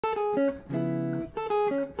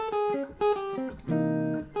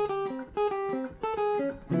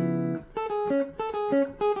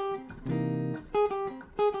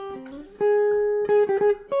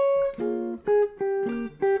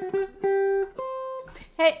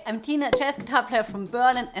Hey, I'm Tina, jazz guitar player from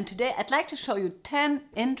Berlin, and today I'd like to show you 10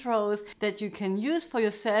 intros that you can use for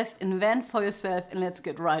yourself, invent for yourself, and let's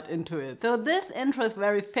get right into it. So this intro is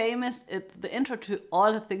very famous. It's the intro to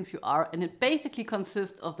All the Things You Are, and it basically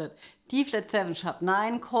consists of that D flat 7 sharp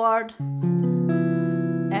 9 chord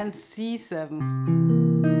and C7.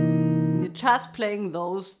 You're just playing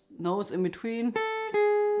those notes in between.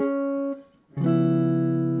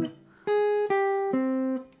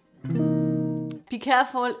 Be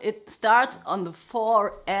careful, it starts on the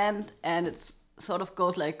 4 and it sort of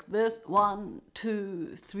goes like this. 1,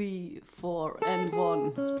 2, 3, 4 and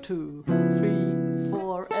 1, 2, 3,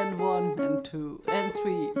 4 and 1 and 2 and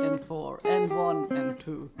 3 and 4 and 1 and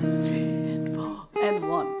 2, 3 and 4 and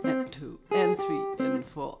 1 and 2 and 3 and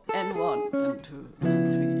 4 and 1 and 2 and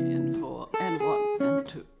 3 and 4 and 1 and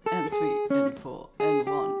 2 and 3 and 4 and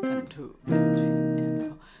 1 and 2 and 3 and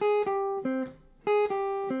 4.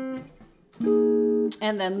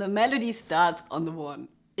 And then the melody starts on the 1.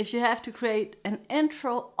 If you have to create an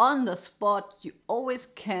intro on the spot, you always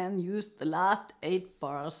can use the last 8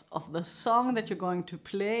 bars of the song that you're going to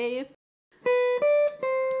play.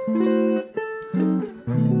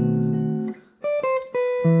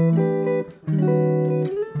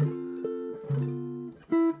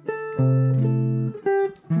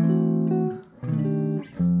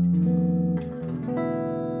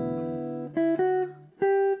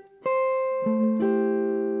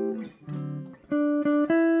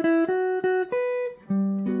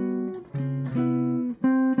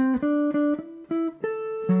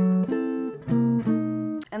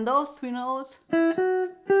 And those 3 notes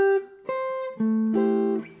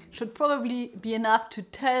should probably be enough to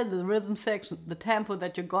tell the rhythm section, the tempo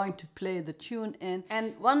that you're going to play the tune in.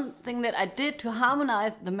 And one thing that I did to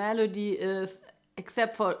harmonize the melody is,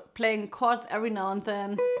 except for playing chords every now and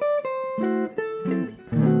then,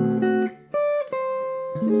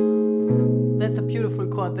 that's a beautiful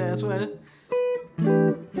chord there as well.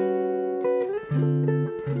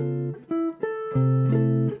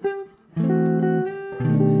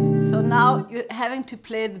 Now you're having to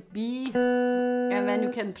play the B, and then you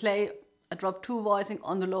can play a drop 2 voicing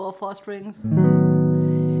on the lower 4 strings.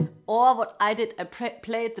 Or what I did, I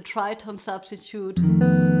played the tritone substitute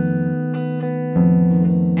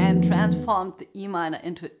and transformed the E minor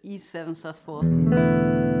into E7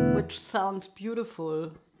 sus4, which sounds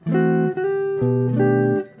beautiful.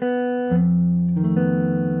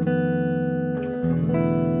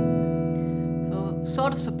 So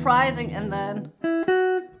sort of surprising. And then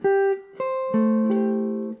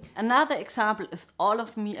another example is All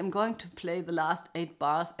of Me. I'm going to play the last 8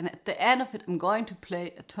 bars, and at the end of it I'm going to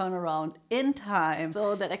play a turnaround in time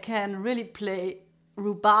so that I can really play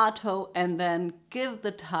rubato and then give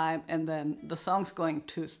the time, and then the song's going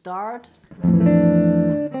to start.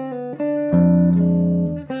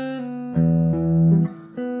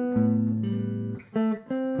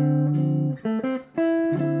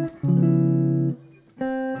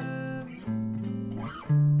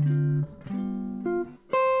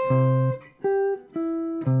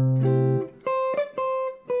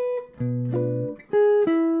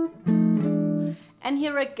 And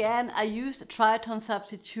here again I used a tritone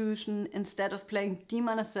substitution. Instead of playing D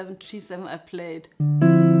minor 7 G7, I played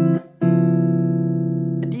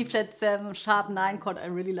a D flat 7 sharp 9 chord. I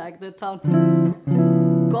really like that sound.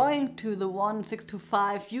 Going to the 1, 6 to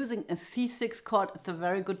 5 using a C6 chord, it's a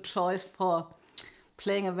very good choice for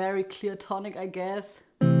playing a very clear tonic, I guess.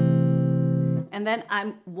 And then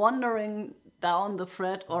I'm wandering down the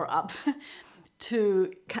fret or up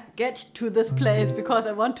to get to this place, because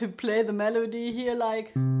I want to play the melody here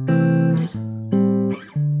like.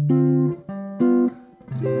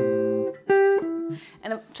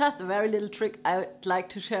 And just a very little trick I would like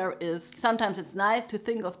to share is, sometimes it's nice to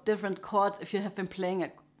think of different chords if you have been playing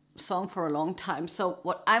a song for a long time. So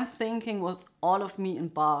what I'm thinking was All of Me in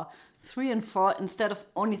bar 3 and 4. Instead of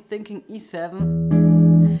only thinking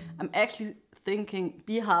E7, I'm actually thinking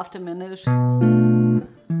B half diminished.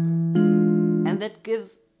 And that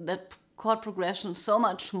gives that chord progression so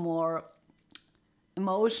much more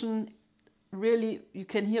emotion. Really, you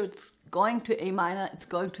can hear it's going to A minor, it's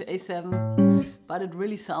going to A7, but it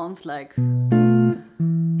really sounds like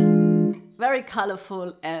very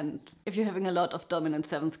colorful. And if you're having a lot of dominant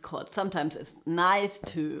 7th chords, sometimes it's nice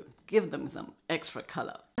to give them some extra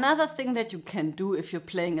color. Another thing that you can do if you're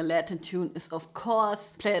playing a Latin tune is, of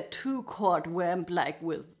course, play a 2 chord vamp like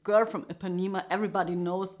with Girl from Ipanema. Everybody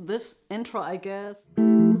knows this intro, I guess.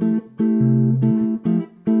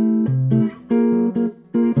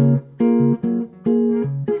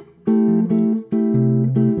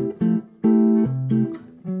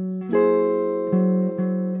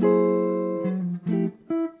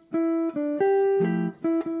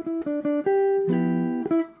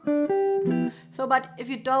 but if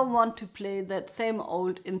you don't want to play that same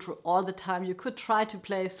old intro all the time, you could try to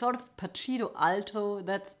play sort of partido alto.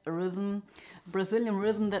 That's a rhythm, Brazilian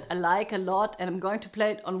rhythm that I like a lot, and I'm going to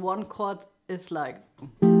play it on one chord. It's like...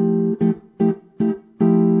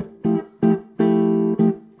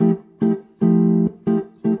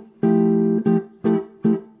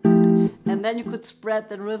 And then you could spread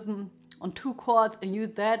the rhythm on 2 chords and use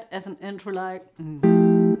that as an intro, like...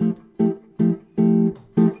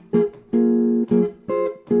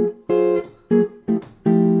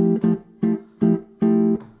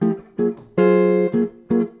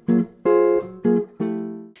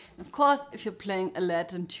 Of course, if you're playing a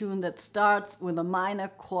Latin tune that starts with a minor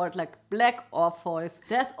chord like black orpheus,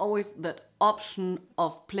 there's always that option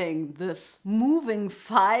of playing this moving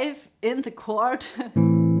 5 in the chord.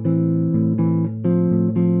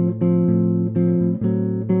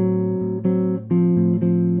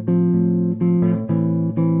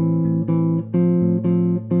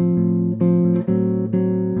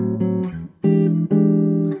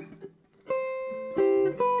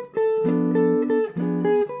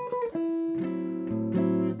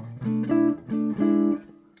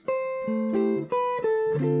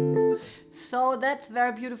 So that's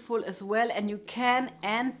very beautiful as well, and you can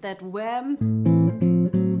end that wham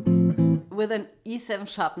with an E7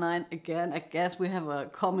 sharp 9 again. I guess we have a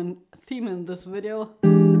common theme in this video.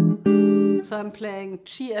 So I'm playing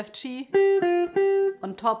G, F, G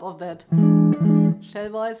on top of that shell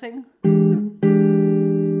voicing.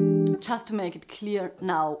 Just to make it clear,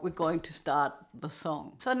 now we're going to start the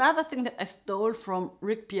song. So another thing that I stole from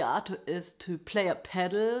Rick Beato is to play a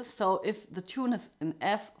pedal. So if the tune is in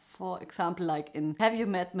F, for example, like in Have You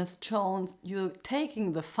Met Miss Jones, you're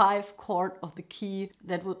taking the 5 chord of the key,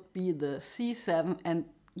 that would be the C7, and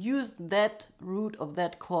use that root of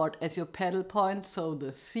that chord as your pedal point, so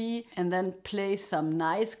the C, and then play some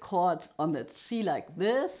nice chords on that C like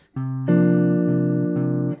this.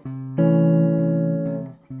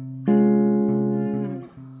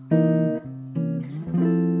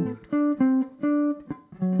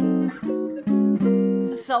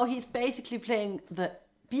 So he's basically playing the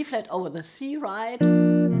B flat over the C, right?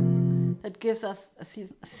 That gives us a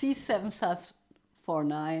C7 sus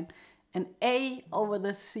 4/9, and A over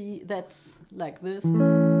the C, that's like this.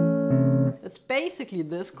 It's basically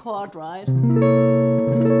this chord, right?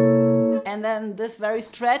 And then this very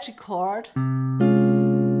stretchy chord,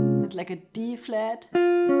 it's like a D flat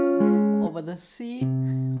over the C.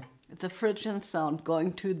 It's a Phrygian sound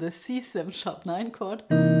going to the C7 sharp 9 chord.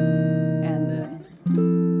 And then...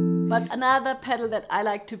 But another pedal that I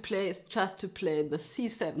like to play is just to play the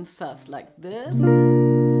C7 sus like this.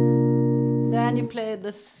 Then you play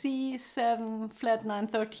the C7 flat 9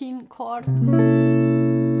 13 chord,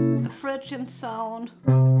 a Phrygian sound.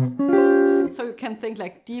 So you can think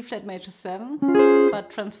like D flat major 7, but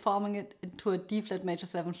transforming it into a D flat major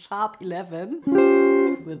 7 sharp 11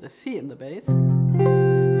 with a C in the bass.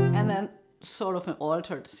 And then sort of an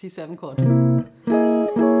altered C7 chord.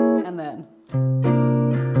 And then...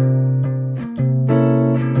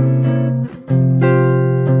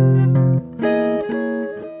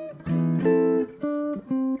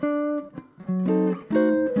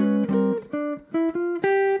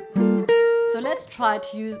 try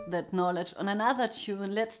to use that knowledge on another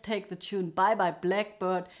tune. Let's take the tune Bye Bye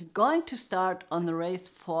Blackbird. We're going to start on the raised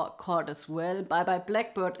 4 chord as well. Bye Bye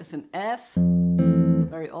Blackbird is in F,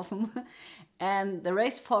 very often. And the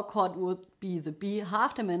raised 4 chord would be the B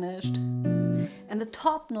half diminished. And the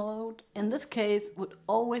top note in this case would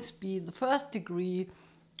always be the 1st degree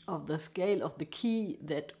of the scale of the key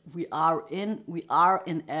that we are in. We are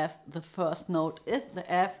in F. The 1st note is the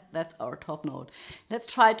F. That's our top note. Let's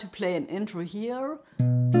try to play an intro here.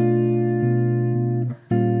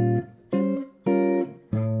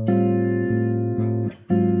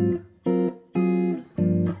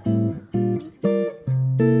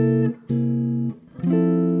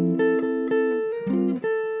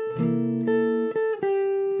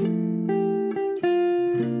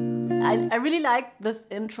 I really like this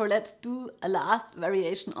intro. Let's do a last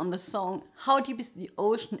variation on the song. How Deep is the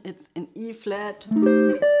Ocean? It's in E flat.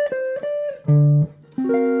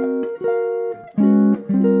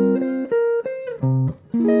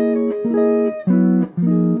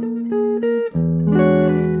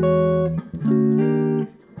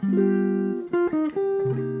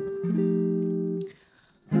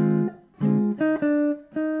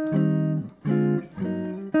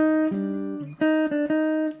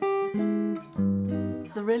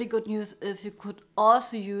 The really good news is you could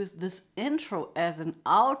also use this intro as an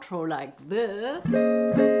outro like this.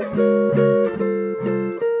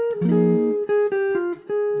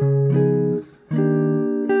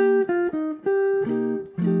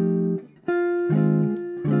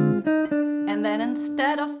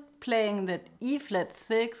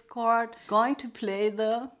 6 chord, going to play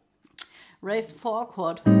the raised 4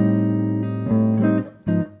 chord.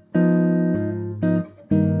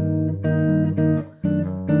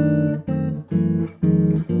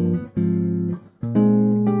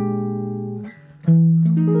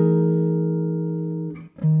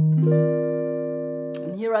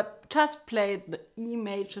 And here I just played the E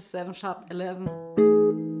major 7 sharp 11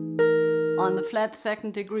 on the flat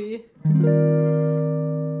 2nd degree.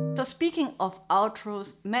 So speaking of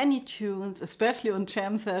outros, many tunes, especially on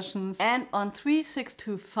jam sessions and on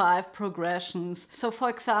 3-6-2-5 progressions. So for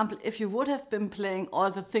example, if you would have been playing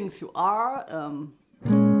All the Things You Are,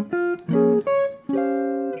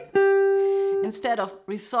 instead of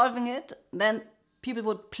resolving it, then people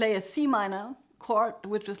would play a C minor chord,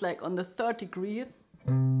 which is like on the 3rd degree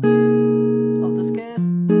of the scale.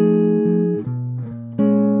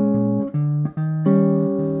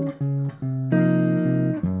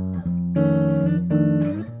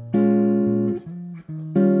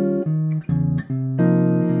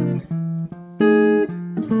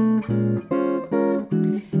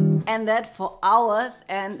 And that for hours,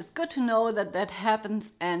 and it's good to know that that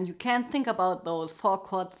happens, and you can think about those 4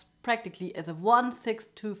 chords practically as a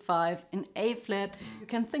 1-6-2-5 in A flat. You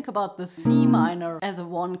can think about the C minor as a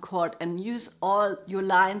 1 chord and use all your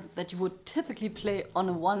lines that you would typically play on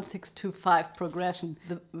a 1-6-2-5 progression.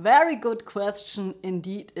 The very good question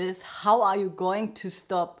indeed is, how are you going to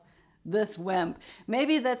stop this vamp?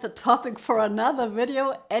 Maybe that's a topic for another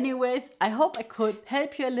video. Anyways, I hope I could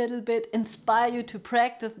help you a little bit, inspire you to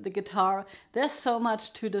practice the guitar. There's so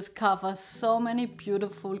much to discover, so many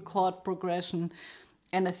beautiful chord progression,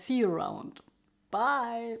 and I see you around.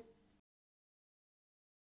 Bye!